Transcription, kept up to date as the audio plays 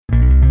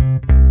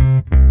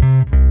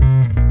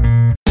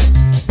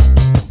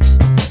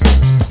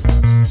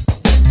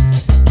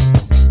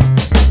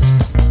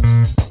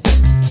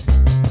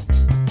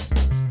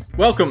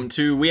Welcome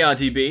to We Are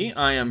DB.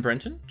 I am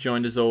Brenton,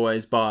 joined as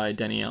always by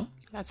Danielle.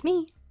 That's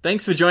me.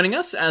 Thanks for joining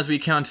us as we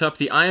count up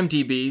the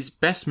IMDb's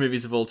best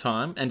movies of all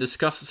time and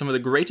discuss some of the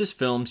greatest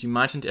films you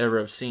mightn't ever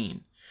have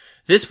seen.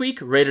 This week,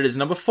 rated as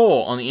number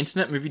 4 on the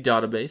Internet Movie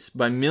Database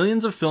by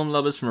millions of film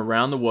lovers from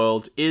around the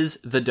world, is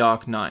The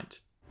Dark Knight.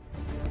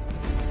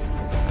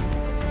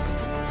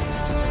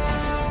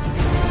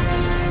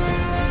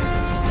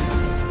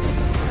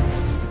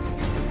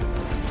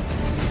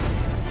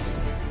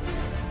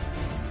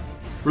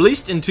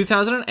 Released in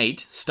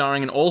 2008,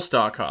 starring an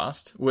all-star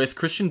cast, with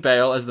Christian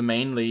Bale as the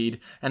main lead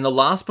and the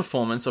last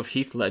performance of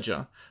Heath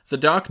Ledger, The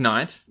Dark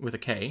Knight, with a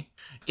K,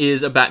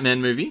 is a Batman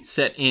movie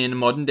set in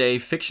modern-day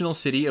fictional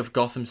city of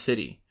Gotham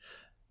City.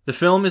 The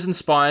film is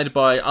inspired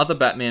by other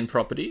Batman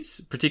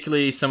properties,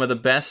 particularly some of the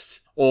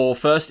best or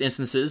first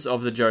instances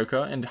of the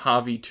Joker and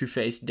Harvey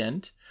Two-Face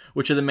Dent,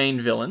 which are the main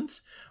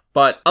villains,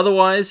 but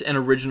otherwise an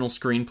original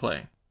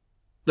screenplay.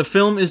 The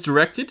film is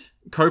directed,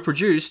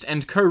 co-produced,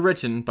 and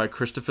co-written by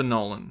Christopher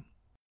Nolan.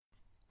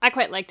 I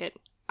quite liked it.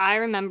 I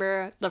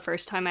remember the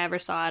first time I ever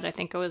saw it, I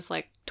think I was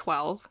like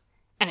 12,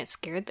 and it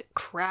scared the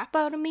crap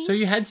out of me. So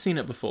you had seen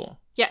it before?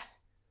 Yeah.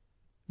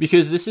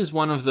 Because this is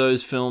one of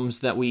those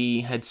films that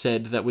we had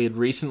said that we had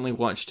recently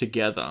watched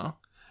together,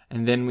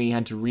 and then we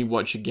had to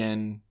rewatch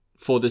again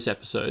for this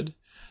episode.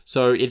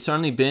 So it's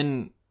only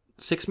been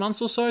 6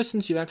 months or so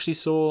since you actually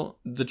saw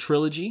the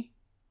trilogy?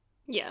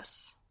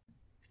 Yes.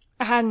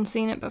 I hadn't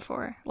seen it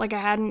before. Like, I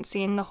hadn't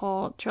seen the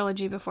whole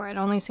trilogy before. I'd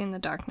only seen The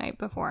Dark Knight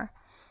before.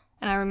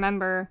 And I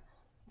remember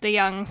the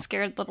young,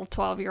 scared little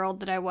 12-year-old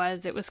that I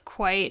was, it was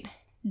quite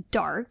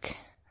dark.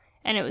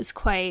 And it was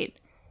quite,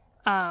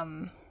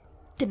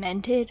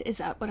 demented. Is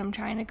that what I'm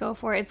trying to go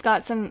for? It's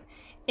got some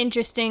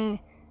interesting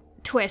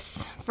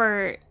twists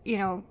for, you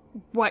know,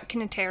 what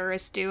can a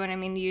terrorist do? And I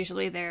mean,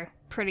 usually they're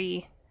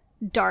pretty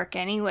dark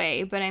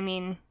anyway. But I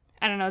mean,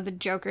 I don't know, the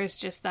Joker's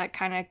just that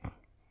kind of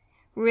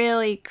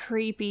really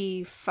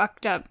creepy,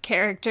 fucked up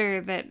character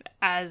that,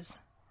 as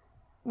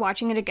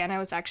watching it again, I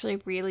was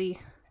actually really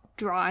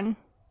drawn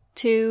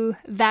to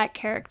that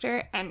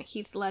character and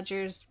Heath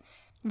Ledger's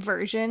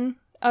version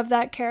of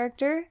that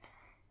character,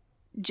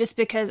 just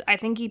because I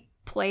think he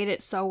played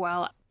it so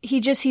well. He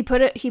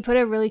put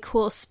a really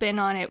cool spin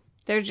on it.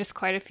 There are just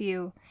quite a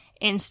few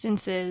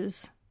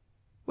instances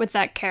with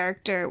that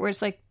character where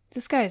it's like,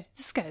 this guy's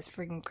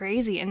freaking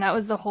crazy, and that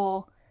was the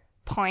whole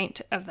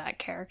point of that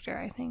character,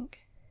 I think.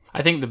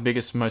 I think the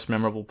biggest, most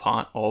memorable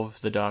part of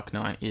The Dark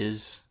Knight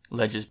is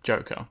Ledger's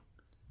Joker.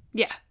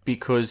 Yeah.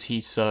 Because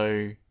he's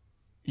so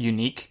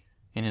unique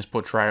in his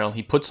portrayal.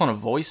 He puts on a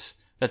voice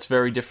that's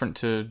very different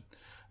to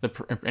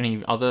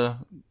any other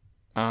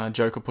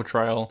Joker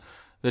portrayal.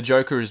 The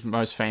Joker is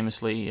most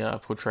famously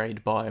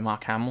portrayed by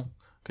Mark Hamill,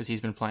 because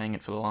he's been playing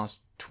it for the last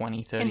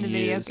 20, 30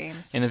 years.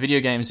 In the video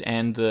games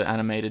and the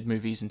animated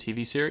movies and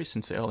TV series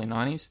since the early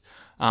 90s.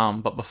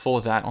 But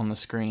before that on the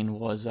screen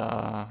was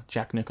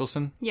Jack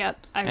Nicholson.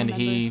 Yep, I remember.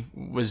 And he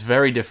was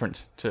very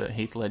different to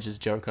Heath Ledger's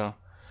Joker.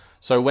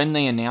 So when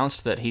they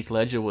announced that Heath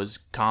Ledger was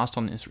cast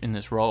in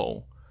this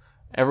role,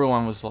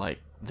 everyone was like,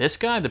 this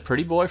guy, the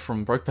pretty boy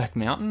from Brokeback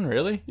Mountain,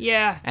 really?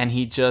 Yeah. And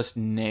he just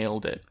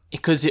nailed it.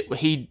 Because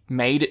he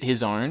made it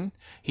his own.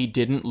 He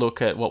didn't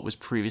look at what was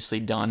previously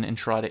done and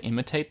try to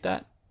imitate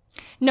that.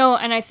 No,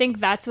 and I think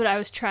that's what I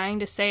was trying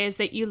to say, is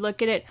that you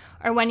look at it,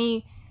 or when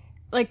he,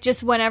 like,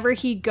 just whenever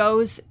he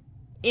goes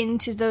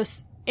into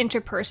those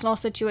interpersonal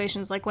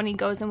situations, like when he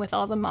goes in with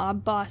all the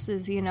mob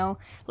bosses, you know,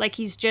 like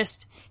he's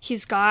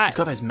got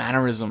those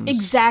mannerisms.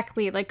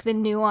 Exactly, like the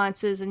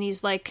nuances, and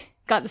he's like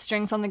got the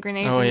strings on the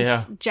grenades in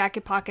his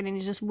jacket pocket, and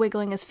he's just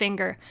wiggling his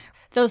finger.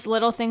 Those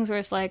little things where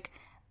it's like,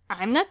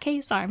 I'm a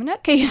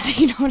nutcase,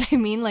 you know what I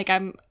mean? Like,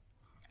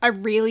 I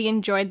really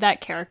enjoyed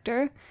that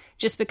character,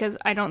 just because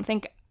I don't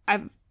think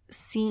I've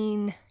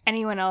seen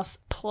anyone else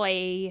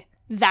play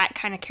that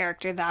kind of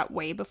character that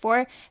way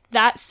before.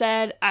 That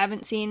said, I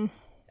haven't seen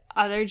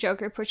other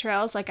Joker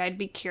portrayals. Like, I'd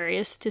be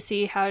curious to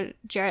see how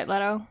Jared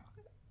Leto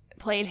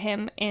played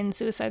him in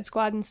Suicide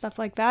Squad and stuff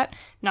like that.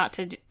 Not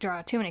to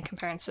draw too many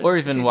comparisons. Or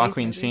even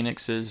Joaquin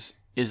Phoenix is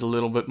a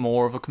little bit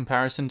more of a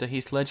comparison to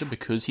Heath Ledger,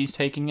 because he's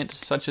taking it to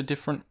such a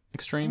different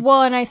extreme.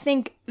 Well, and I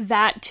think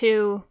that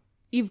too,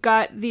 you've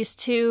got these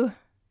two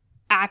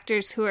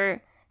actors who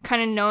are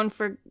kind of known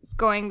for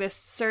going this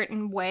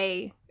certain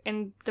way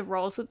in the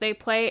roles that they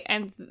play,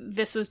 and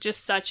this was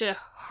just such a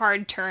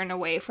hard turn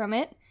away from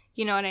it.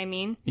 You know what I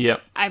mean?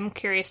 Yep. I'm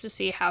curious to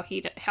see how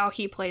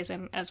he plays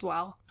him as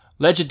well.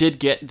 Ledger did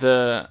get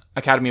the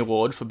Academy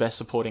Award for Best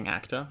Supporting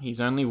Actor. He's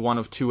only one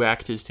of 2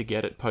 actors to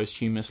get it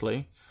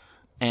posthumously.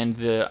 And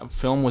the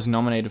film was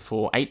nominated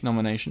for 8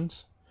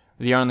 nominations.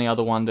 The only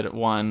other one that it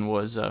won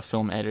was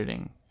film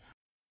editing.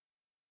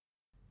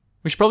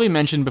 We should probably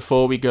mention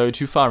before we go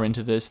too far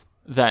into this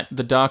that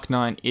The Dark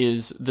Knight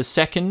is the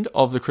second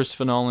of the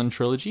Christopher Nolan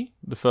trilogy.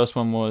 The first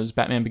one was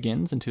Batman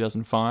Begins in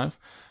 2005,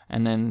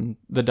 and then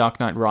The Dark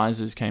Knight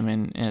Rises came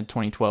in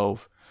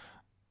 2012.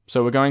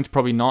 So we're going to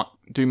probably not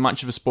do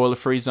much of a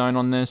spoiler-free zone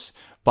on this,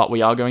 but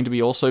we are going to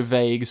be also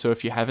vague, so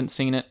if you haven't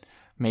seen it,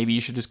 maybe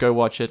you should just go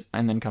watch it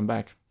and then come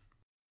back.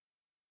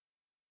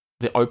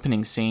 The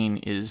opening scene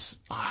is,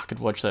 I could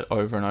watch that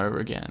over and over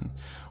again,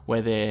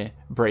 where they're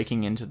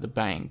breaking into the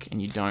bank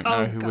and you don't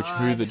know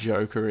who the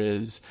Joker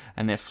is,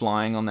 and they're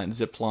flying on that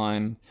zip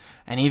line,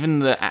 and even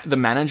the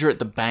manager at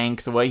the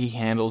bank, the way he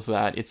handles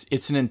that,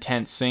 it's an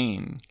intense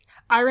scene.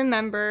 I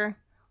remember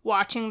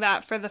watching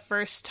that for the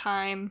first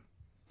time,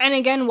 and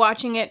again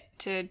watching it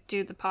to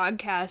do the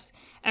podcast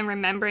and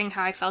remembering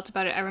how I felt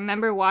about it. I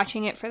remember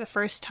watching it for the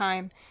first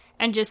time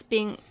and just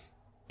being,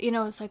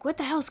 it's like, what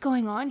the hell's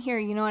going on here?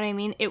 You know what I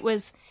mean? It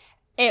was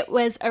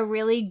a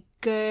really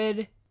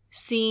good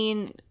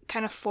scene,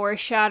 kind of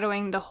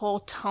foreshadowing the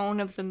whole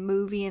tone of the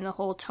movie and the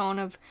whole tone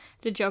of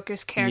the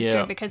Joker's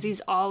character, because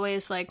he's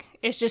always like,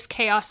 it's just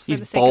chaos for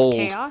the sake of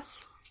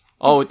chaos.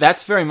 Oh,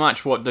 that's very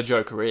much what the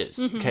Joker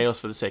is. Chaos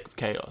for the sake of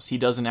chaos. He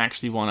doesn't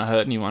actually want to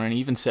hurt anyone, and he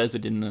even says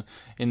it in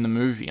the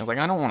movie. I was like,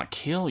 I don't want to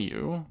kill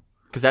you.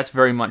 Because that's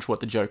very much what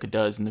the Joker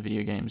does in the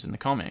video games and the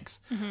comics.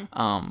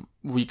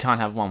 We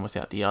can't have one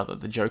without the other.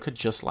 The Joker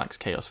just likes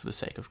chaos for the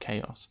sake of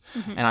chaos.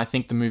 And I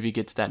think the movie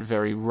gets that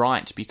very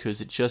right,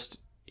 because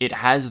it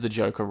has the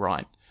Joker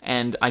right.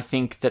 And I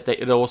think that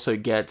it also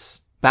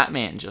gets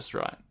Batman just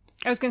right.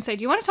 I was going to say,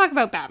 do you want to talk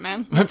about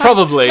Batman?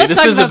 Probably.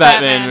 This is a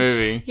Batman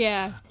movie.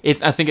 Yeah.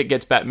 I think it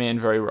gets Batman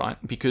very right,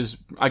 because,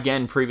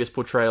 again, previous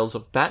portrayals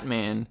of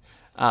Batman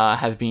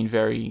have been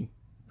very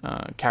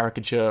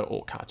caricature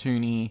or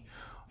cartoony.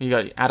 You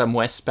got Adam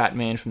West's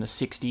Batman from the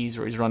 60s,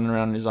 where he's running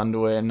around in his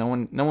underwear, and no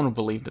one would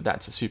believe that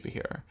that's a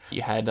superhero.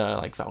 You had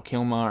like Val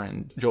Kilmer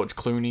and George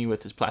Clooney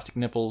with his plastic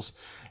nipples.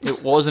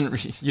 It wasn't...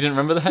 You didn't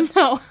remember that?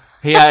 No.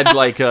 He had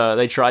like...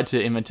 they tried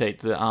to imitate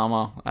the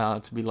armor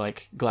to be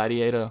like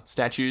gladiator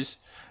statues,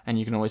 and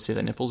you can always see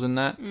the nipples in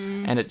that,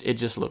 and it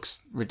just looks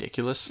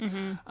ridiculous.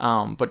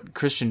 But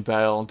Christian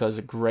Bale does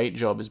a great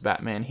job as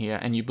Batman here,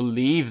 and you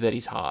believe that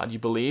he's hard. You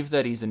believe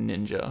that he's a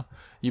ninja.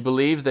 You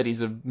believe that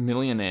he's a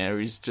millionaire.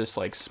 He's just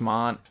like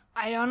smart.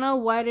 I don't know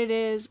what it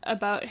is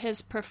about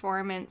his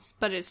performance,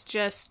 but it's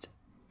just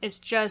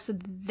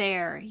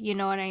there. You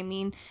know what I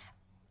mean?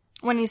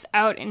 When he's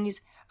out and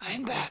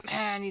I'm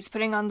Batman, he's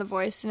putting on the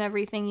voice and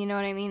everything. You know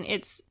what I mean?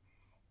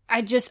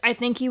 I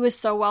think he was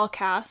so well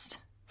cast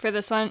for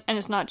this one, and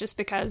it's not just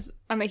because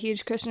I'm a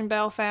huge Christian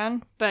Bale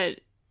fan,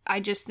 but I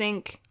just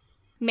think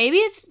maybe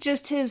it's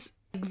just his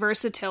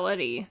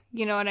versatility.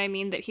 You know what I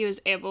mean? That he was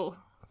able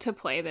to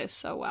play this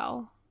so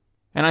well.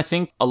 And I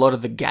think a lot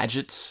of the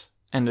gadgets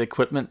and the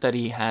equipment that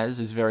he has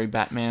is very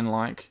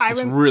Batman-like.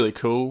 It's really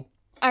cool.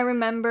 I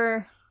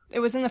remember it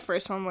was in the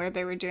first one where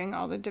they were doing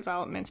all the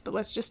developments, but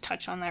let's just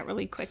touch on that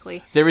really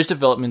quickly. There is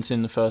developments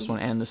in the first one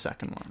and the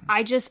second one.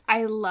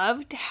 I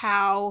loved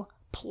how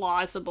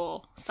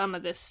plausible some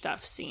of this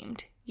stuff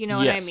seemed. You know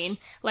what I mean?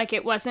 Like,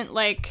 it wasn't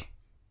like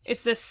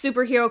it's this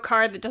superhero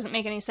car that doesn't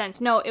make any sense.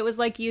 No, it was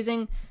like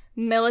using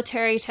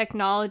military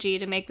technology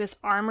to make this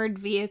armored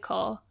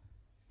vehicle,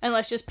 and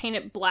let's just paint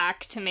it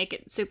black to make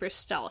it super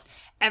stealth.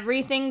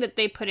 Everything that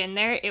they put in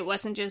there, it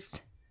wasn't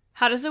just,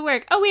 how does it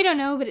work? Oh, we don't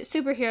know, but it's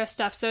superhero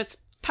stuff, so it's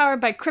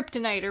powered by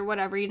kryptonite or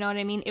whatever, you know what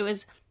I mean?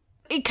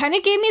 It kind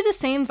of gave me the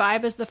same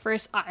vibe as the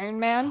first Iron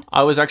Man.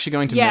 I was actually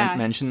going to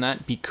mention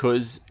that,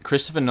 because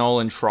Christopher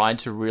Nolan tried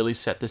to really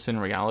set this in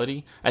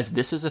reality, as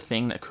this is a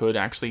thing that could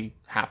actually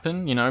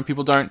happen. You know,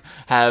 people don't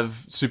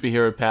have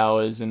superhero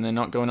powers and they're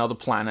not going to other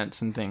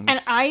planets and things. And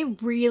I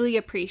really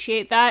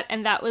appreciate that,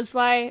 and that was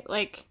why,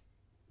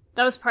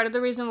 that was part of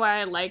the reason why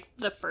I liked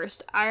the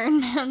first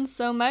Iron Man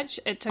so much.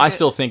 I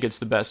still think it's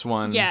the best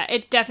one. Yeah,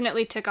 it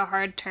definitely took a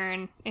hard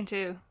turn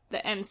into the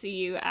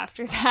MCU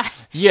after that.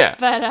 Yeah,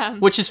 but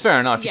which is fair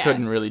enough. You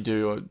couldn't really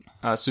do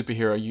a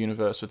superhero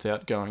universe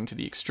without going to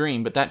the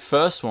extreme. But that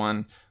first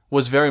one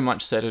was very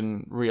much set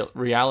in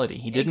reality.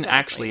 He didn't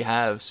actually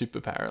have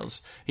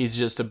superpowers. He's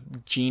just a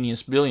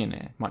genius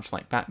billionaire, much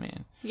like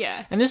Batman.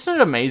 Yeah. And isn't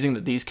it amazing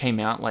that these came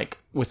out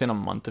within a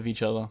month of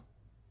each other?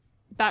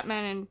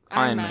 Batman and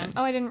Iron Man.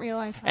 Oh, I didn't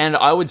realize that. And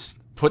I would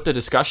put the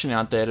discussion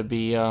out there to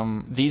be,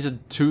 these are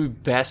two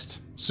best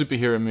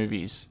superhero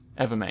movies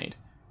ever made.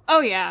 Oh,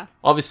 yeah.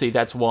 Obviously,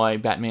 that's why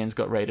Batman's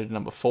got rated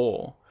number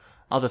 4.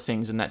 Other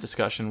things in that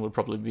discussion would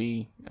probably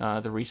be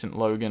the recent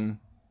Logan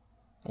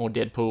or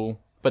Deadpool.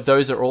 But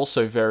those are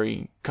also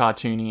very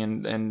cartoony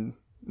and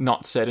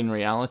not set in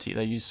reality.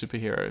 They use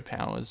superhero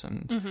powers.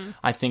 And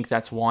I think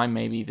that's why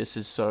maybe this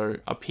is so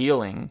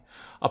appealing,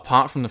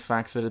 apart from the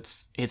fact that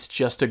it's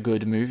just a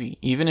good movie.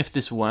 Even if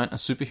this weren't a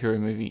superhero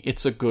movie,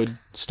 it's a good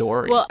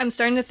story. Well, I'm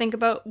starting to think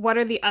about what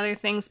are the other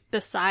things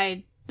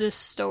beside the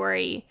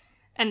story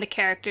and the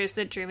characters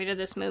that drew me to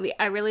this movie.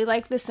 I really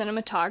like the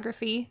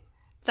cinematography.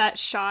 That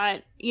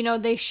shot,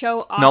 they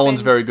show often...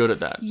 Nolan's very good at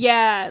that.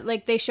 Yeah,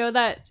 they show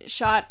that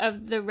shot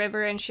of the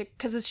river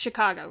because it's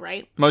Chicago,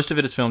 right? Most of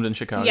it is filmed in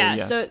Chicago,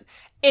 yes. So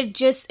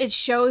it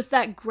shows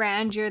that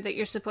grandeur that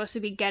you're supposed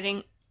to be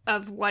getting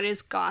of what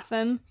is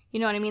Gotham. You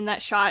know what I mean?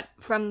 That shot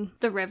from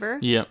the river.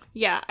 Yeah.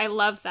 Yeah, I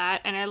love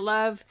that. And I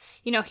love,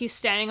 he's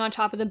standing on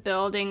top of the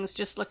buildings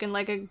just looking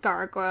like a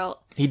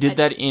gargoyle. He did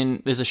that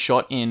there's a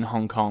shot in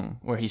Hong Kong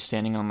where he's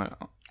standing on the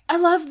I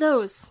love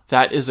those.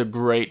 That is a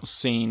great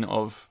scene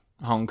of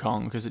Hong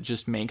Kong because it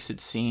just makes it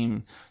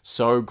seem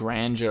so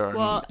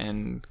grandeur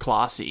and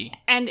classy.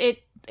 And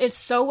it's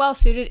so well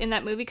suited in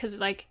that movie because,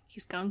 like,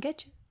 he's gonna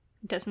get you.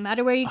 It doesn't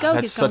matter where you go,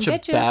 he's gonna get you.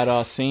 That's such a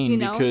badass scene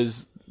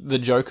because the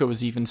Joker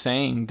was even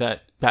saying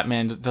that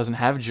Batman doesn't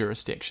have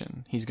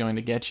jurisdiction. He's going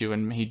to get you,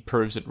 and he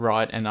proves it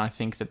right. And I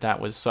think that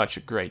was such a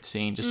great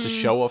scene just to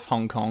show off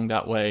Hong Kong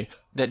that way.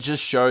 That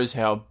just shows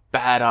how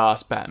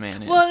badass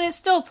Batman is. Well, and it's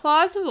still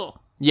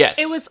plausible. Yes.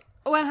 It was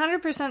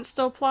 100%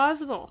 still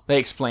plausible. They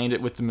explained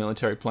it with the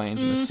military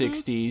planes in the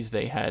 60s.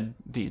 They had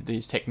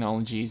these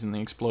technologies and the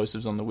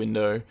explosives on the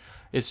window.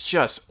 It's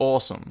just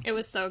awesome. It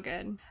was so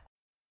good.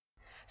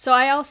 So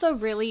I also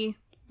really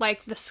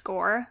like the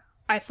score.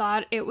 I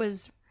thought it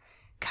was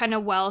kind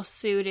of well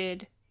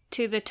suited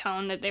to the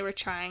tone that they were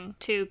trying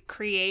to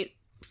create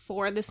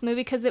for this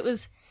movie because it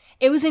was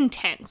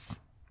intense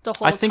the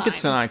whole time. I think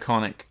it's an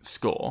iconic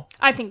score.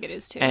 I think it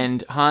is too.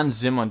 And Hans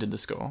Zimmer did the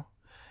score.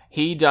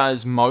 He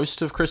does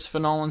most of Christopher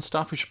Nolan's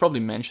stuff. We should probably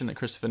mention that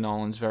Christopher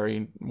Nolan's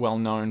very well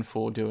known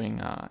for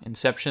doing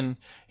Inception.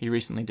 He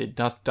recently did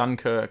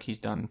Dunkirk. He's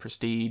done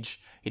Prestige.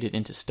 He did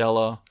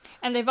Interstellar.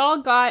 And they've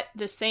all got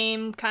the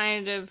same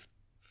kind of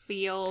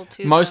feel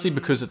to Mostly them.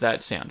 because of that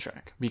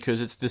soundtrack.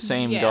 Because it's the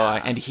same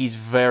guy, and he's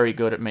very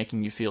good at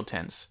making you feel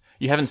tense.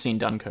 You haven't seen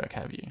Dunkirk,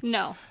 have you?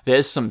 No.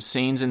 There's some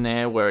scenes in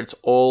there where it's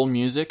all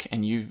music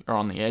and you are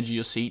on the edge of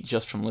your seat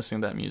just from listening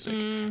to that music.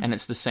 And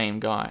it's the same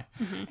guy.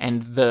 Mm-hmm.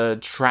 And the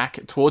track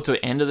towards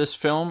the end of this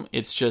film,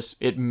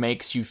 it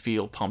makes you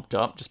feel pumped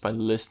up just by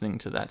listening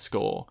to that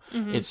score.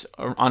 Mm-hmm. It's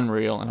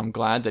unreal, and I'm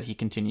glad that he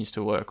continues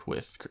to work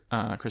with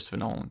Christopher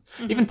Nolan.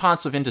 Mm-hmm. Even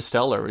parts of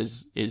Interstellar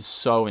is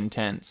so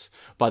intense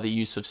by the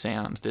use of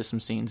sound. There's some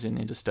scenes in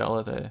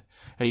Interstellar that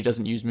he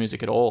doesn't use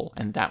music at all,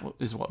 and that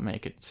is what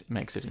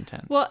makes it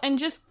intense. Well, and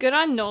just good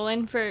on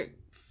Nolan for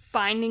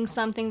finding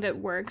something that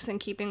works and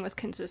keeping with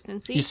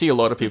consistency. You see a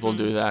lot of people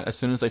do that. As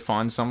soon as they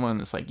find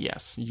someone, it's like,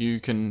 yes, you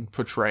can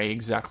portray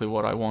exactly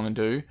what I want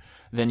to do.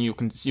 Then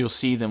you'll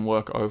see them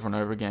work over and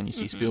over again. You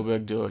see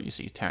Spielberg do it. You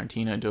see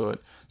Tarantino do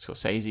it.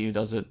 Scorsese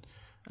does it.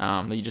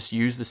 They just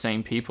use the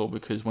same people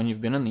because when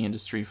you've been in the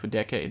industry for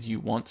decades,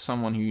 you want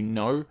someone who you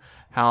know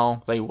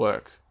how they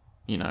work.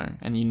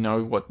 And you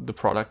know what the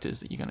product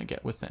is that you're going to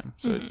get with them.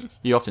 So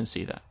you often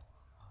see that.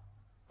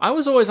 I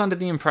was always under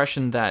the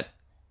impression that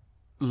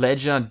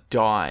Ledger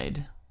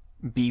died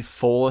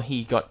before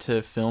he got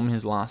to film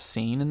his last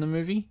scene in the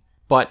movie.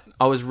 But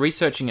I was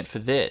researching it for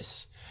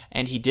this,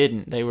 and he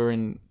didn't. They were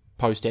in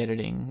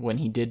post-editing when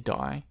he did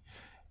die.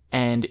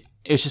 And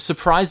it's just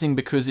surprising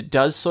because it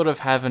does sort of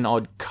have an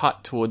odd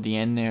cut toward the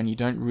end there, and you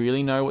don't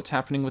really know what's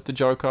happening with the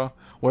Joker,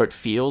 where it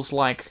feels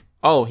like,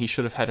 oh, he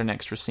should have had an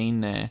extra scene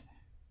there.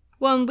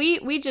 Well, and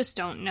we just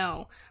don't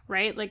know,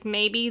 right? Like,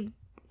 maybe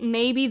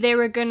they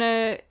were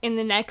gonna, in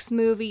the next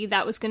movie,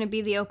 that was gonna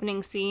be the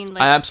opening scene.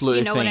 Like, I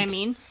absolutely think what I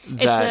mean?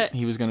 That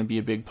he was going to be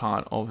a big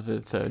part of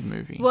the third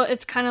movie. Well,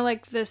 it's kind of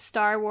like the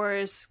Star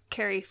Wars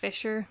Carrie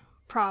Fisher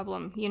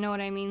problem. You know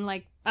what I mean?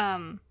 Like,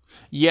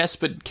 Yes,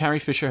 but Carrie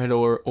Fisher had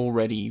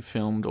already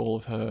filmed all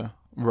of her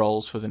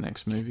roles for the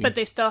next movie. But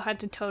they still had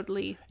to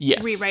totally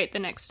rewrite the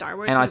next Star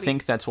Wars movie. And I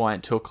think that's why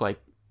it took like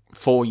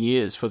 4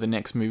 years for the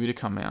next movie to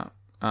come out.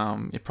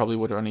 It probably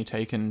would have only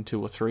taken 2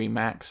 or 3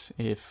 max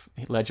if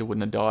Ledger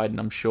wouldn't have died,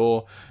 and I'm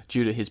sure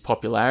due to his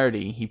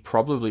popularity, he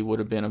probably would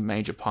have been a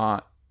major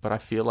part. But I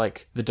feel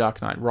like The Dark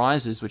Knight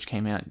Rises, which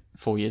came out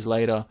 4 years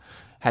later,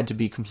 had to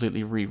be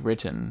completely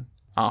rewritten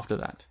after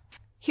that.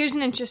 Here's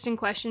an interesting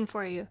question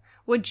for you.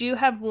 Would you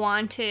have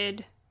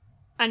wanted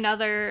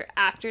another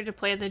actor to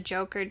play the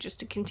Joker just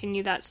to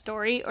continue that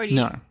story? Or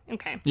No.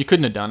 Okay. You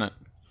couldn't have done it.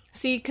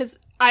 See, because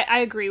I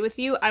agree with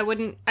you.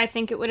 I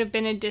think it would have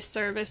been a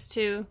disservice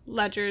to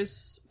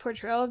Ledger's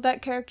portrayal of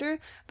that character,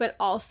 but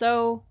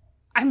also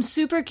I'm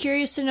super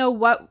curious to know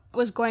what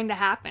was going to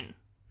happen.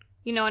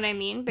 You know what I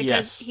mean?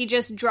 Because he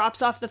just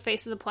drops off the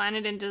face of the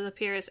planet and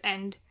disappears,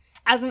 and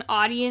as an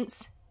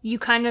audience, you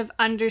kind of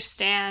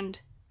understand,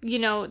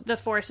 the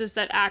forces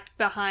that act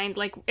behind,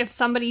 like, if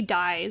somebody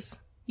dies,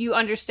 you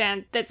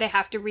understand that they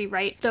have to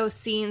rewrite those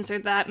scenes or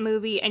that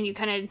movie, and you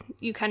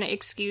kind of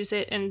excuse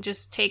it and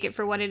just take it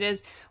for what it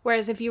is.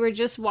 Whereas if you were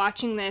just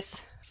watching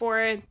this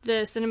for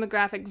the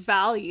cinematographic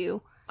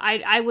value,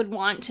 I would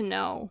want to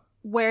know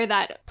where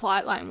that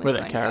plot line was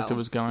going. Where that character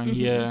was going,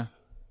 yeah.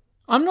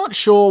 I'm not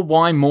sure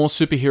why more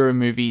superhero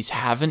movies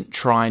haven't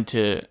tried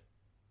to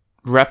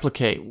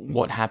replicate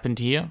what happened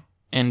here.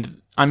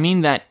 And I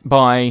mean that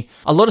by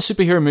a lot of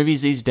superhero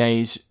movies these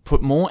days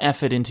put more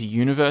effort into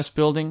universe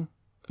building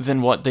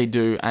than what they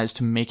do as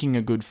to making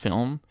a good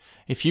film.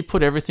 If you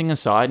put everything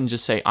aside and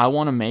just say, I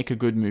want to make a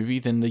good movie,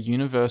 then the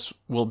universe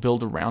will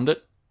build around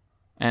it.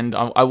 And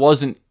I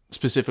wasn't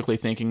specifically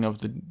thinking of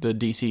the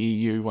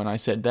DCEU when I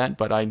said that,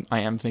 but I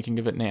am thinking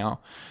of it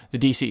now. The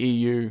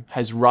DCEU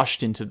has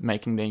rushed into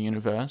making their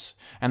universe,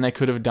 and they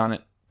could have done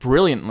it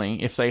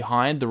brilliantly if they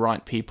hired the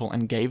right people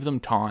and gave them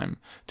time.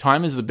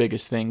 Time is the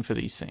biggest thing for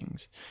these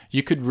things.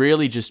 You could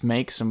really just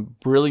make some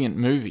brilliant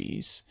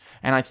movies,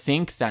 and I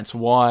think that's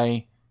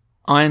why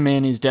Iron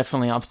Man is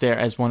definitely up there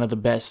as one of the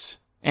best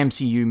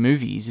MCU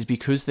movies is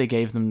because they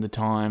gave them the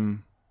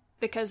time.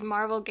 Because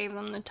Marvel gave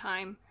them the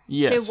time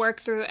Yes. to work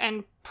through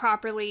and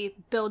properly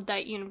build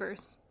that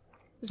universe,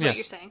 is what Yes.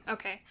 you're saying.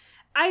 Okay.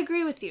 I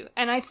agree with you.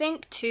 And I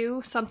think,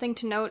 too, something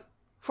to note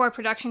for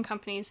production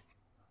companies,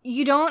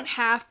 you don't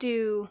have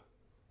to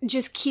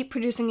just keep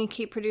producing and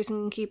keep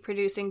producing and keep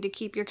producing to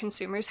keep your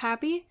consumers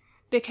happy,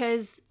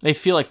 because... They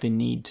feel like they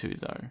need to,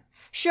 though.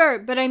 Sure,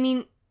 but I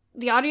mean,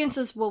 the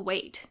audiences will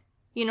wait.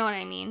 You know what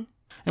I mean?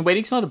 And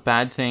waiting's not a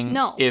bad thing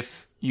No.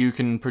 if you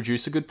can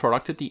produce a good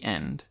product at the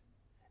end.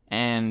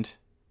 And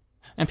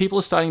people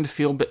are starting to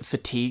feel a bit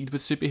fatigued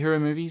with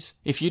superhero movies.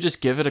 If you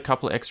just give it a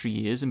couple of extra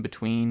years in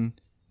between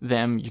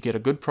them, you get a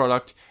good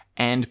product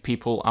and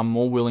people are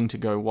more willing to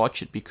go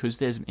watch it because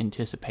there's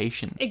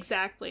anticipation.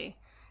 Exactly.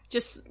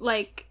 Just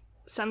like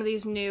some of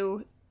these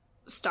new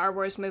Star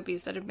Wars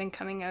movies that have been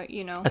coming out,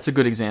 you know? That's a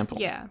good example.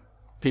 Yeah.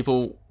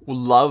 People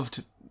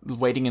loved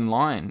waiting in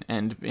line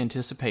and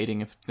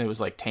anticipating if there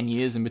was like 10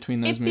 years in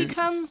between those movies. It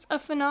becomes a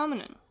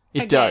phenomenon.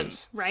 It again,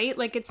 does. Right?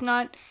 Like, it's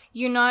not,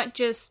 you're not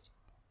just,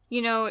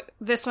 you know,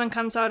 this one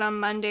comes out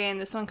on Monday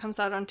and this one comes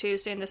out on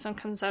Tuesday and this one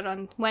comes out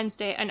on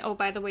Wednesday and oh,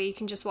 by the way, you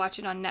can just watch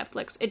it on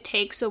Netflix. It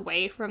takes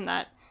away from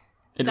that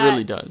It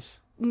really does.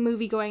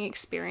 movie-going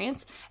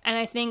experience. And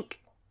I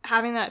think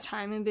having that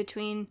time in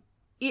between,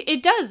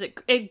 it does.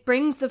 It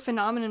brings the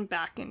phenomenon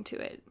back into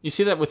it. You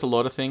see that with a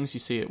lot of things.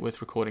 You see it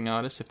with recording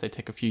artists if they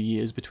take a few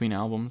years between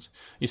albums.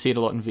 You see it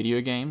a lot in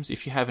video games.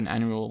 If you have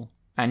an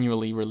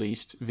annually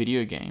released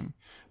video game,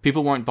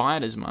 people won't buy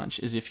it as much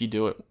as if you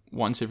do it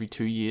once every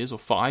 2 years or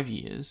 5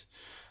 years.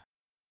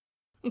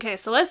 Okay,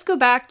 so let's go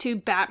back to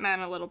Batman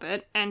a little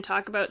bit and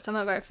talk about some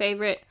of our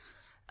favorite...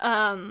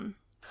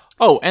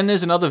 Oh, and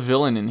there's another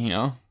villain in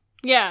here.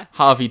 Yeah.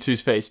 Harvey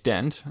Two-Face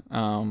Dent,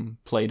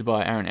 played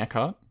by Aaron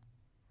Eckhart.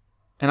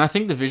 And I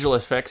think the visual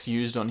effects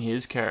used on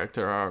his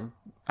character are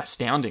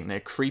astounding. They're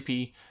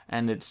creepy,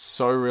 and it's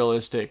so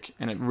realistic,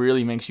 and it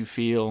really makes you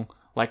feel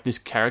like this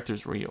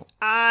character's real.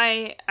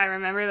 I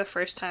remember the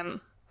first time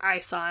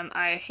I saw him,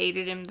 I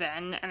hated him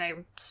then, and I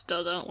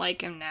still don't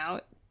like him now.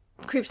 It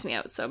creeps me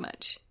out so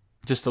much.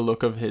 Just the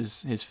look of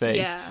his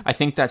face. Yeah. I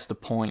think that's the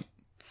point,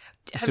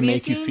 is to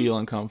make you feel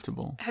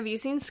uncomfortable. Have you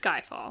seen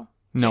Skyfall?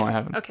 No, I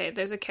haven't. Okay,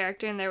 there's a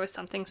character in there with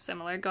something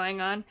similar going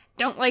on.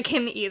 Don't like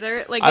him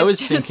either. Like, I it's was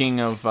just... thinking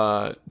of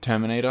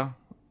Terminator.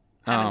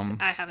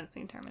 I haven't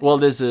seen Terminator. Well,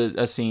 there's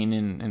a scene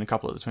in a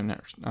couple of the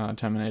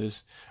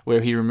Terminators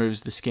where he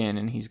removes the skin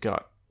and he's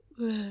got...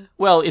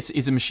 Well,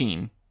 it's a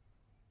machine.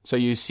 So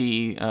you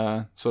see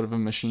sort of a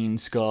machine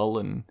skull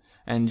and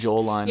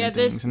jawline and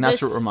things. And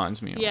that's what it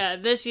reminds me of. Yeah,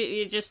 this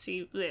you just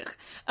see...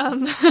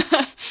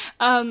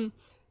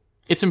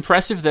 It's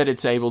impressive that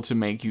it's able to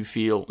make you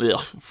feel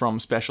from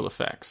special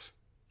effects.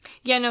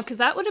 Yeah, no, because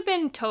that would have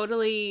been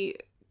totally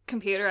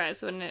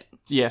computerized, wouldn't it?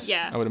 Yes,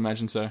 Yeah. I would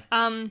imagine so.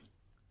 And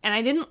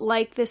I didn't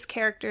like this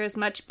character as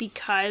much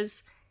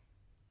because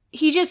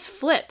he just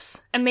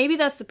flips. And maybe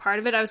that's the part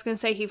of it. I was going to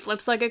say he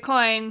flips like a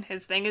coin.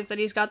 His thing is that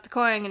he's got the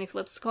coin and he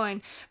flips the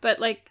coin. But,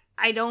 like,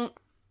 I don't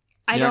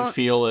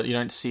feel it. You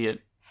don't see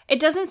it. It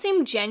doesn't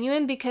seem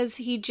genuine because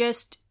he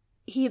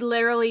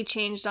literally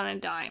changed on a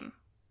dime.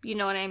 You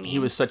know what I mean? He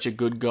was such a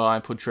good guy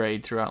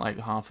portrayed throughout like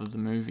half of the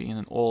movie, and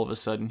then all of a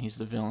sudden he's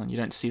the villain. You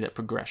don't see that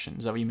progression.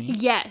 Is that what you mean?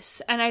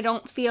 Yes, and I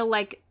don't feel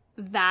like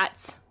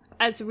that's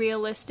as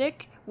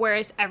realistic,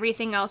 whereas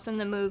everything else in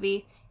the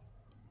movie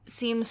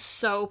seems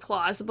so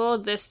plausible.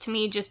 This to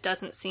me just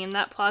doesn't seem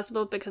that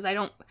plausible because I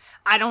don't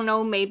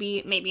know,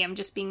 maybe I'm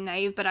just being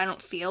naive, but I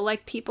don't feel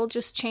like people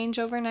just change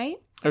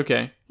overnight.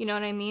 Okay. You know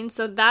what I mean?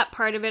 So that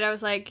part of it, I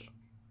was like,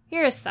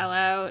 you're a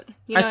sellout.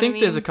 You know I think what I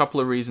mean? there's a couple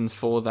of reasons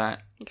for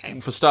that.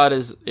 Okay. For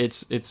starters,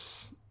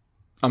 it's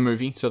a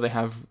movie, so they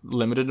have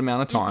limited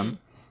amount of time. Mm-hmm.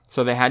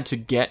 So they had to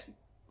get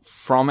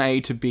from A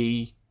to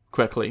B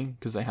quickly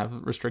because they have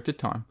restricted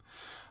time.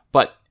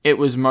 But it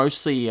was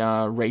mostly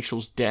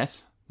Rachel's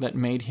death that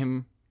made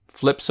him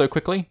flip so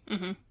quickly.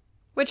 Mm-hmm.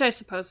 Which I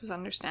suppose is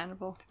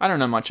understandable. I don't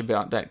know much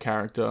about that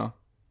character.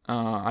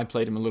 I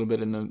played him a little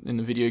bit in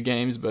the video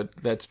games, but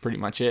that's pretty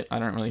much it. I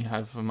don't really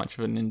have much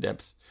of an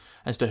in-depth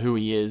as to who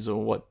he is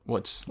or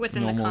what's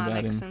within normal the about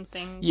comics him. and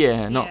things.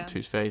 Yeah, not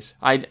Two-Face.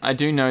 I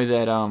do know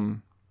that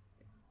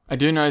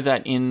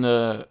in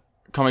the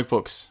comic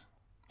books,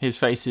 his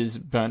face is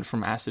burnt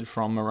from acid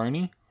from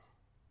Maroni.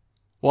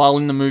 While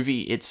in the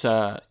movie, it's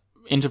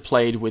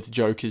interplayed with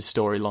Joker's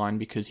storyline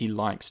because he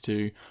likes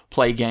to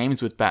play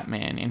games with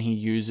Batman and he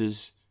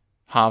uses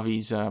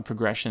Harvey's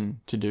progression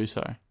to do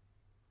so.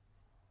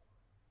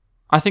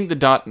 I think The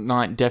Dark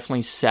Knight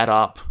definitely set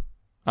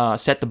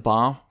the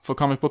bar for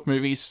comic book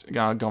movies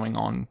going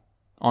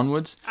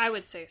onwards. I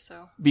would say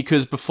so.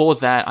 Because before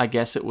that, I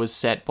guess it was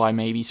set by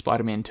maybe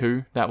Spider-Man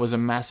 2. That was a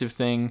massive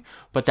thing,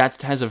 but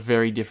that has a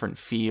very different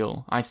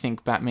feel. I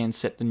think Batman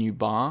set the new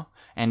bar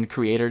and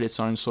created its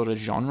own sort of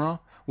genre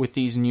with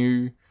these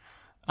new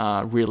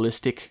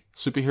realistic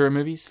superhero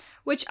movies.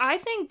 Which I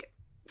think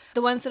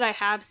the ones that I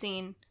have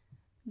seen,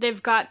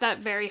 they've got that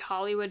very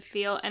Hollywood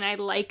feel, and I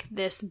like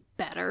this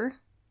better.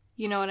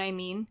 You know what I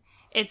mean?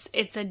 It's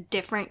a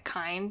different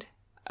kind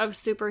of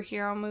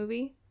superhero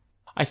movie.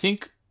 I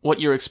think what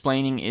you're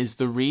explaining is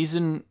the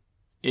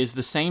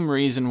same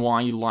reason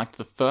why you liked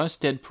the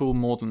first Deadpool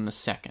more than the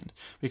second.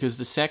 Because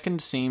the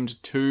second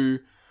seemed too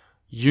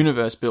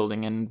universe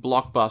building and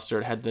blockbuster.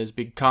 It had those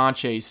big car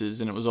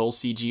chases and it was all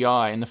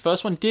CGI. And the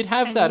first one did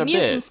have that a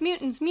bit.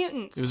 Mutants.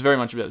 It was very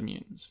much about the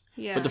mutants.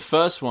 Yeah. But the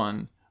first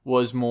one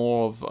was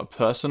more of a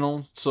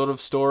personal sort of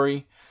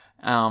story.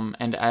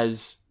 And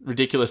as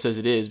ridiculous as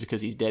it is,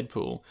 because he's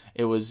Deadpool,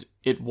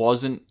 it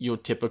wasn't your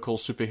typical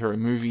superhero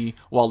movie,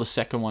 while the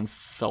second one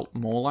felt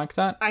more like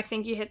that. I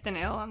think you hit the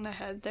nail on the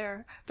head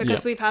there.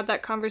 Because we've had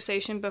that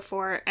conversation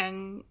before,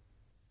 and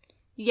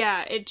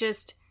yeah,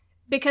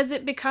 because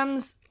it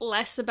becomes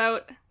less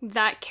about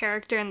that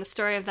character and the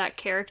story of that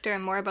character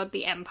and more about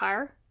the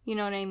Empire. You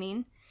know what I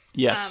mean?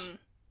 Yes.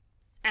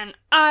 And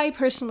I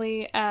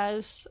personally,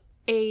 as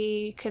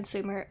a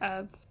consumer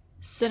of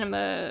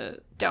cinema,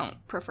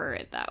 don't prefer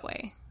it that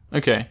way.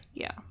 Okay.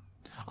 Yeah.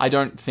 I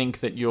don't think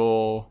that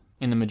you're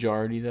in the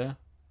majority there.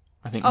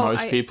 I think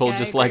most people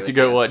just I like agree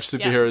to with go you. watch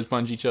superheroes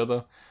punch each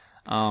other.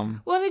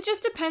 Well, it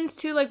just depends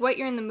too, like what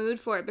you're in the mood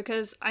for.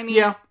 Because I mean,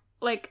 Yeah.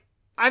 like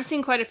I've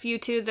seen quite a few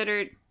too that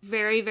are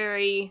very,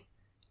 very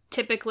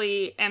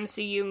typically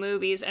MCU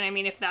movies, and I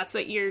mean, if that's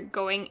what you're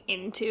going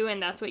into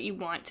and that's what you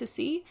want to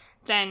see,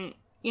 then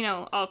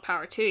all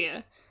power to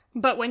you.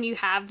 But when you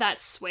have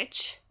that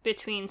switch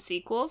between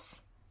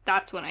sequels,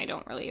 that's when I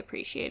don't really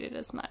appreciate it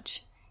as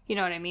much. You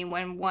know what I mean?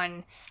 When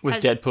one With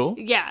has, Deadpool?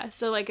 yeah.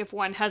 So like if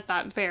one has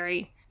that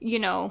very,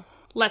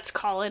 let's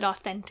call it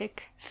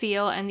authentic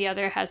feel, and the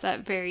other has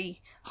that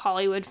very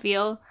Hollywood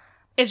feel,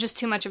 it's just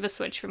too much of a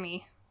switch for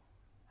me.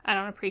 I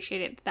don't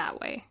appreciate it that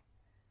way.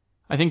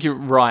 I think you're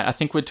right. I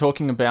think we're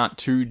talking about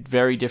two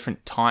very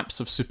different types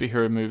of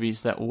superhero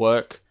movies that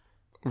work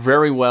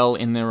very well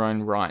in their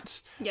own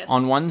rights. Yes.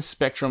 On one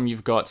spectrum,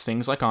 you've got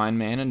things like Iron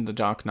Man and The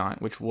Dark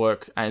Knight, which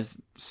work as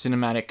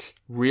cinematic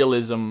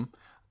realism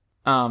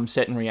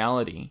set in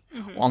reality.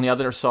 Mm-hmm. On the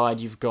other side,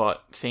 you've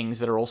got things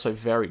that are also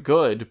very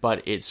good,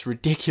 but it's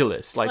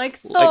ridiculous. Like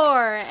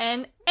Thor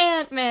and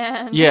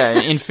Ant-Man. Yeah,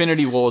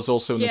 Infinity War is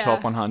also in the Yeah.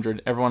 top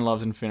 100. Everyone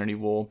loves Infinity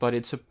War, but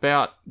it's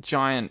about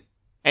giant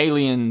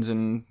aliens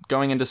and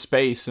going into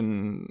space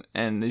and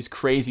these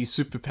crazy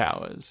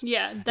superpowers.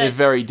 Yeah. They're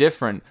very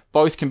different.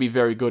 Both can be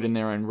very good in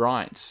their own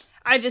rights.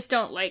 I just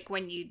don't like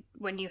when you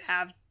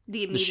have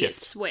the immediate shift.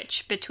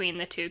 switch between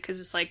the two, because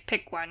it's like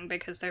pick one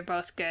because they're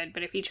both good,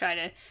 but if you try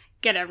to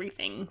get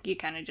everything, you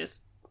kind of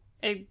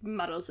it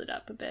muddles it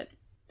up a bit.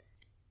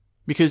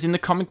 Because in the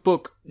comic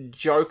book,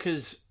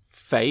 Joker's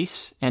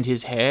face and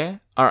his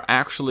hair are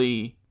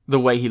actually the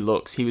way he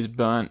looks. He was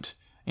burnt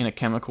in a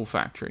chemical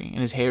factory, and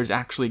his hair is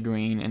actually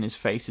green, and his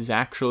face is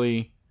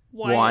actually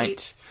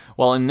white.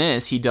 While in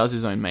this, he does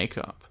his own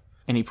makeup,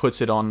 and he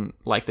puts it on,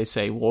 like they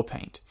say, war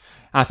paint.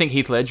 And I think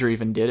Heath Ledger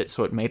even did it,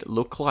 so it made it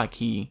look like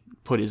he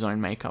put his own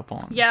makeup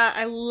on. Yeah,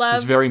 I love...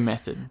 It's very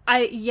method.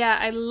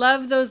 I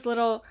love those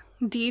little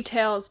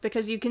details,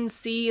 because you can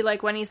see,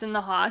 like, when he's in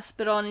the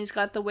hospital and he's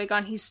got the wig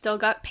on, he's still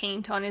got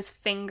paint on his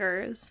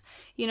fingers.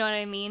 You know what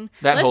I mean?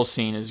 That whole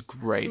scene is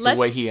great, the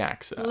way he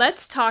acts that.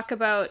 Let's talk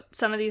about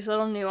some of these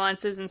little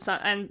nuances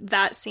and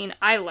that scene.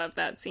 I love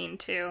that scene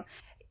too.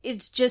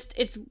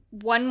 It's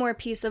one more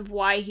piece of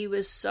why he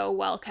was so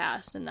well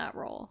cast in that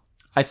role.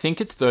 I think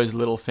it's those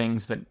little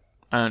things that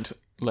earned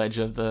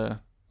Ledger the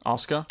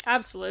Oscar.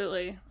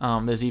 Absolutely.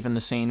 There's even the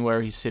scene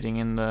where he's sitting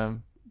in the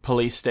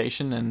police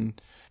station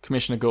and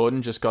Commissioner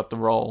Gordon just got the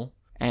role,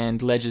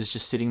 and Ledger's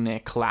just sitting there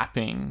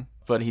clapping,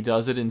 but he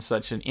does it in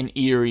such an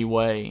eerie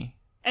way.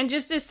 And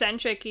just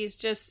eccentric. He's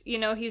just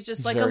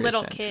like a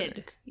little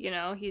kid.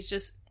 He's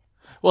just...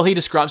 Well, he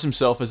describes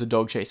himself as a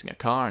dog chasing a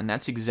car, and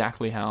that's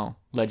exactly how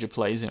Ledger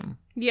plays him.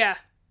 Yeah.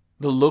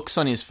 The looks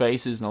on his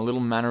faces and the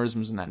little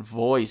mannerisms and that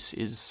voice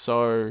is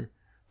so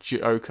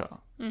Joker.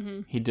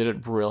 Mm-hmm. He did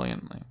it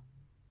brilliantly.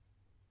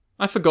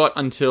 I forgot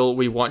until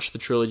we watched the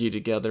trilogy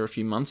together a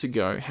few months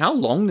ago how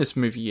long this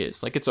movie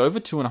is. Like, it's over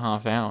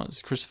 2.5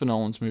 hours. Christopher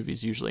Nolan's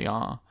movies usually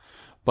are.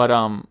 But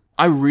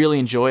I really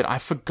enjoy it. I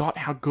forgot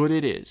how good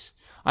it is.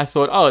 I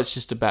thought, it's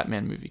just a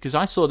Batman movie. Because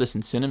I saw this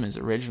in cinemas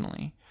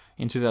originally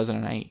in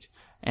 2008.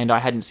 And I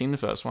hadn't seen the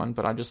first one,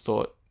 but I just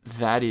thought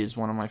that is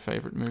one of my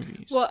favorite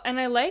movies. Well, and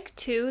I like,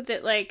 too,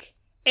 that, like,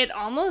 it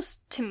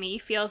almost, to me,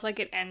 feels like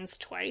it ends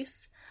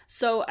twice.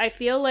 So I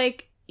feel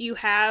like you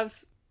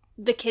have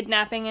the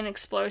kidnapping and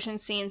explosion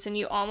scenes, and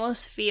you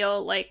almost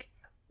feel like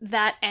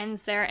that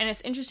ends there. And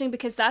it's interesting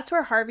because that's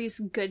where Harvey's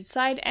good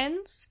side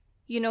ends.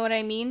 You know what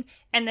I mean?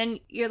 And then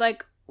you're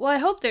like, well, I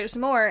hope there's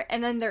more.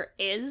 And then there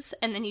is.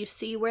 And then you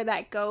see where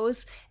that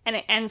goes, and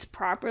it ends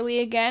properly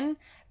again.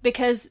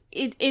 Because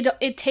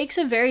it takes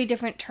a very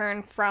different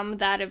turn from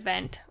that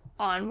event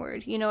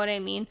onward. You know what I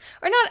mean?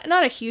 Or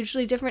not a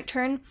hugely different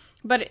turn,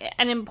 but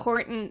an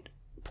important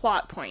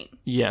plot point.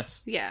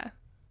 Yes. Yeah.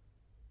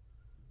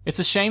 It's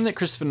a shame that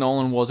Christopher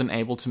Nolan wasn't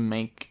able to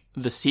make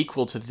the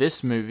sequel to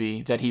this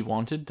movie that he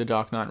wanted, The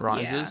Dark Knight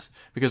Rises,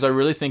 because I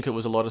really think it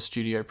was a lot of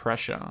studio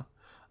pressure.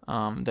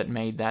 that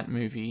made that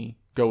movie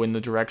go in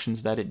the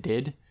directions that it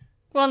did.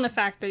 Well, and the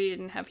fact that he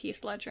didn't have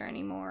Heath Ledger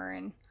anymore,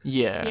 and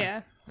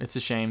Yeah. It's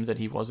a shame that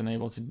he wasn't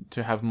able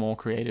to have more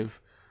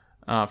creative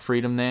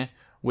freedom there,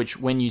 which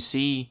when you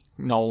see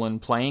Nolan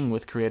playing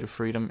with creative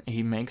freedom,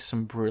 he makes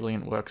some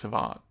brilliant works of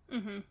art.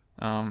 Mm-hmm.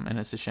 And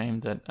it's a shame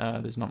that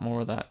there's not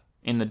more of that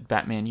in the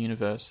Batman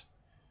universe.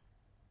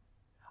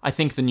 I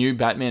think the new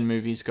Batman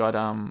movie's got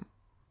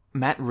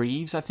Matt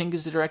Reeves, I think,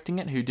 is directing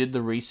it, who did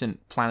the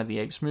recent Planet of the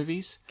Apes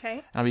movies. Okay.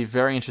 And I'll be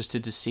very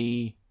interested to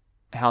see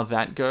how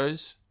that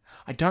goes.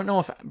 I don't know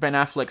if Ben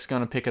Affleck's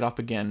going to pick it up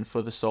again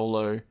for the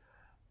solo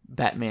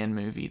Batman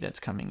movie that's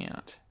coming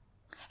out.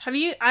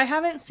 I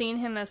haven't seen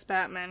him as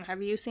Batman.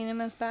 Have you seen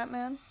him as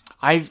Batman?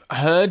 I've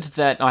heard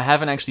that, I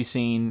haven't actually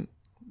seen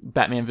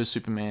Batman vs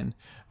Superman,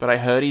 but I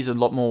heard he's a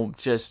lot more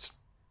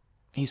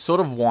he's sort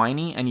of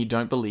whiny and you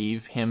don't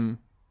believe him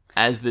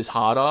as this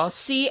hard ass.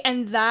 See,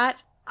 and that,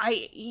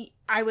 I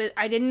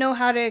didn't know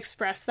how to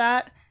express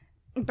that,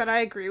 but I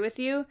agree with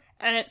you,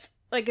 and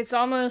it's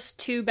almost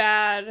too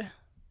bad.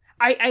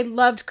 I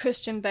loved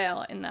Christian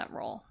Bale in that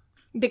role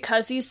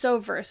because he's so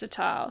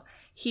versatile.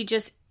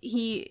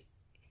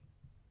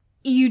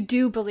 You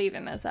do believe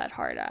him as that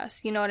hard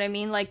ass. You know what I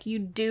mean? Like, you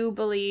do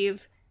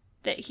believe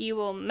that he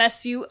will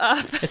mess you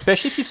up.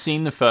 Especially if you've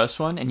seen the first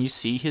one and you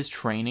see his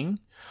training.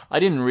 I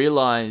didn't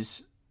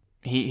realize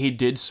he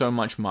did so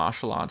much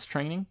martial arts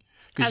training.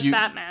 As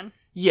Batman.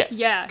 Yes.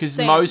 Yeah. Because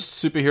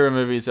most superhero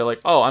movies, they're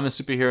like, oh, I'm a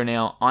superhero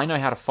now. I know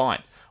how to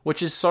fight.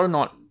 Which is so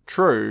not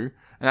true.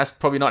 And that's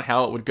probably not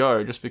how it would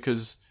go, just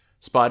because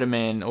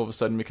Spider-Man all of a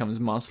sudden becomes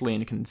muscly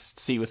and can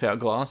see without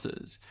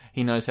glasses.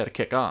 He knows how to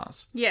kick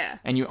ass. Yeah.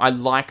 And I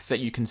like that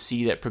you can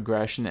see that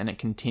progression and it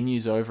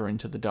continues over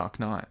into The Dark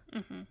Knight.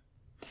 Mm-hmm.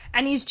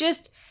 And I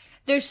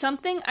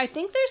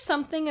think there's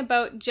something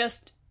about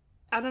just,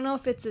 I don't know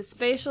if it's his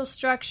facial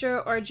structure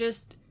or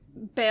just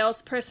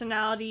Bale's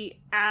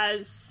personality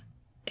as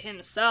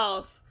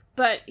himself,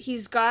 but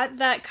he's got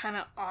that kind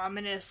of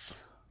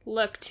ominous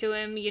look to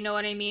him, you know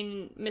what I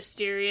mean?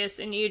 Mysterious,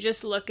 and you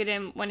just look at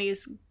him when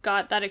he's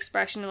got that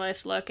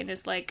expressionless look and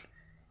is like,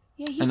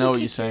 yeah, he I know can what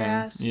kick you're saying. your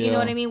ass. Yeah. You know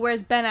what I mean?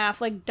 Whereas Ben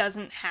Affleck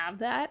doesn't have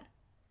that.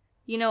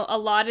 You know, a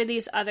lot of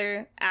these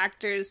other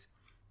actors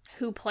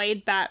who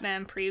played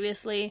Batman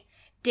previously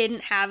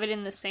didn't have it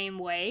in the same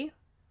way.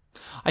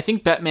 I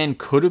think Batman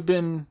could have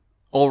been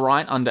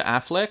alright under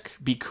Affleck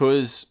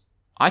because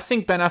I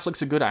think Ben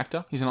Affleck's a good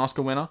actor. He's an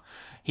Oscar winner.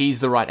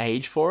 He's the right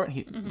age for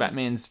it.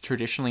 Batman's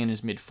traditionally in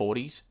his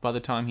mid-40s by the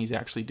time he's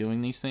actually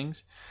doing these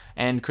things.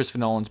 And Christopher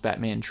Nolan's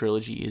Batman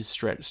trilogy is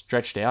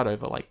stretched out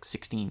over like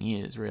 16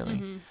 years,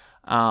 really.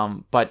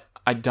 But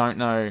I don't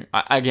know.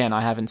 Again, I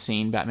haven't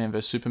seen Batman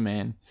vs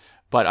Superman,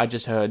 but I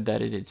just heard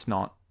that it's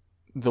not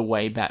the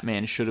way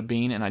Batman should have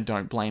been, and I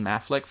don't blame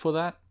Affleck for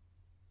that.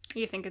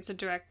 You think it's a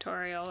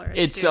directorial or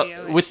a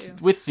studio issue?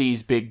 With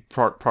these big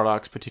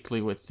products,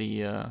 particularly with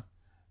the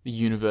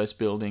universe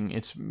building,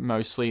 it's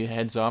mostly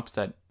heads up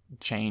that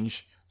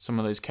change some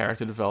of those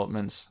character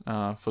developments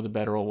for the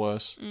better or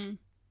worse.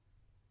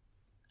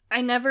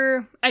 I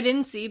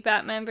didn't see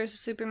Batman vs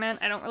Superman.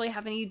 I don't really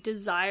have any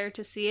desire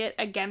to see it,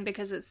 again,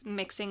 because it's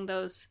mixing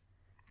those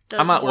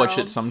I might watch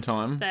it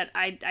sometime. That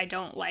I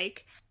don't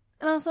like.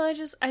 And also I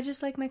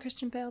just like my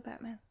Christian Bale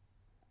Batman.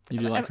 You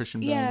do like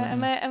Christian Bale? Yeah,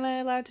 am I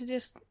allowed to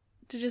just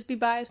be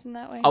biased in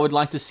that way? I would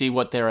like to see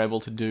what they're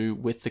able to do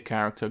with the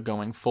character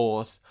going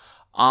forth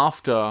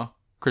after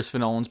Christopher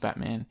Nolan's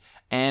Batman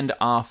and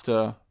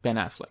after Ben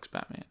Affleck's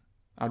Batman.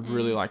 I'd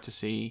really like to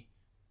see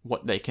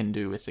what they can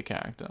do with the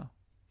character.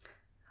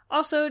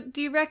 Also,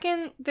 do you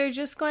reckon they're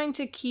just going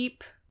to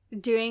keep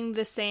doing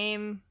the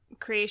same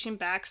creation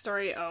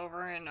backstory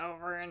over and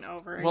over and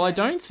over again? Well, I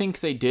don't think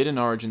they did an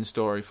origin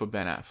story for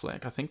Ben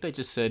Affleck. I think they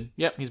just said,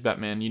 yep, he's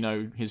Batman, you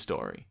know his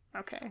story.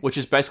 Okay. Which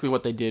is basically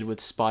what they did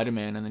with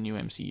Spider-Man in the new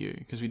MCU,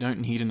 because we don't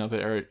need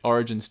another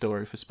origin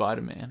story for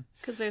Spider-Man.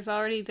 Because there's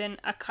already been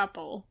a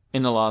couple.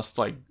 In the last,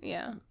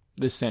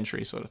 this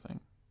century sort of thing.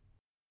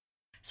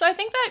 So I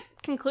think that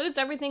concludes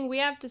everything we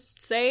have to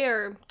say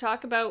or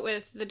talk about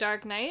with The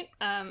Dark Knight.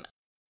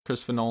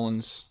 Christopher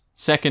Nolan's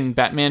second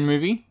Batman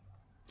movie.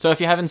 So if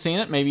you haven't seen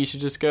it, maybe you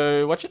should just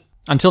go watch it.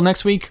 Until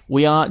next week,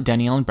 we are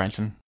Danielle and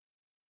Brenton.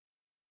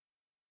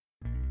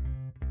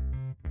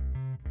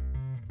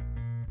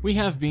 We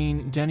have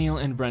been Danielle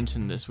and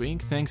Brenton this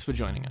week. Thanks for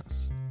joining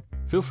us.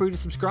 Feel free to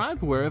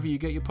subscribe wherever you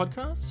get your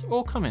podcasts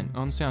or comment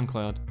on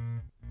SoundCloud.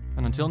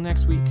 And until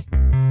next week,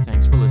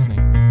 thanks for listening.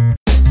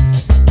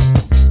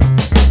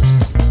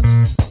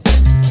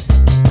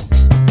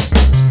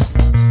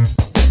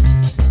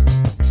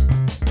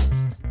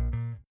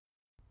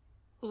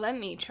 Let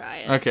me try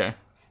it. Okay.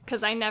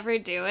 Because I never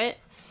do it.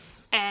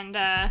 And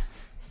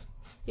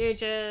you're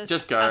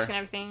just go. asking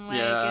everything like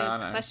Yeah,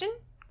 it's I a know. question?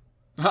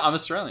 I'm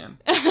Australian.